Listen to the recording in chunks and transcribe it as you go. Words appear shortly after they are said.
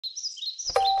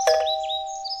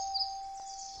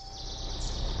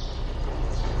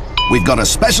We've got a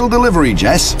special delivery,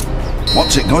 Jess.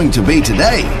 What's it going to be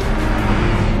today?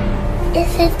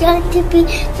 Is it going to be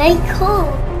very cool?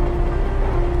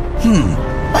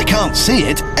 I can't see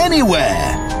it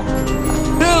anywhere.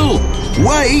 Bill,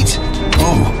 wait!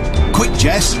 Oh, quick,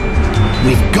 Jess.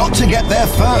 We've got to get there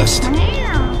first.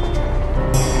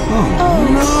 Oh,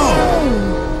 no!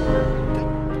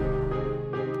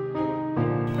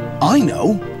 I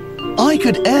know. I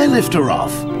could airlift her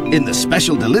off in the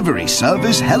special delivery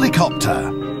service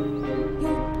helicopter.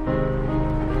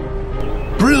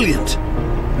 Brilliant!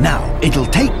 Now, it'll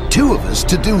take 2 of us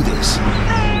to do this.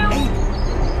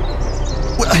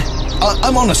 Well,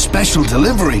 I'm on a special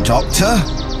delivery, Doctor.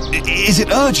 Is it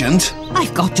urgent?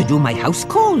 I've got to do my house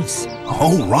calls.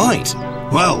 Oh, right.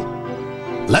 Well,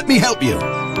 let me help you.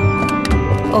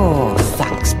 Oh,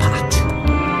 thanks, Pat.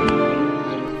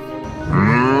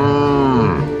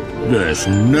 There's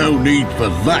no need for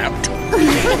that.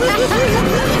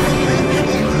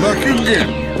 Back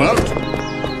again,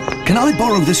 Pat. Can I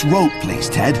borrow this rope, please,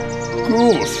 Ted? Of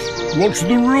course. What's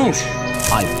the rush?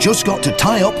 I've just got to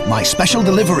tie up my special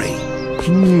delivery.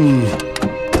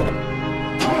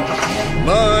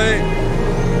 Bye.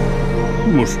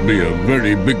 Must be a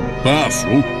very big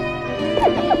parcel.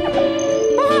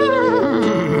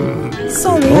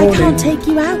 Sorry, I can't take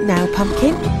you out now,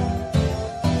 Pumpkin.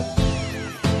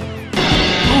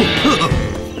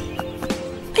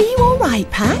 Are you all right,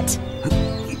 Pat?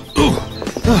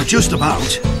 Just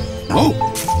about. Oh,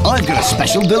 I've got a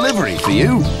special delivery for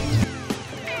you.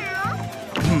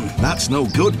 That's no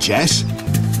good, Jess.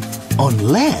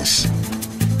 Unless...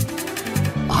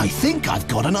 I think I've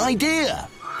got an idea.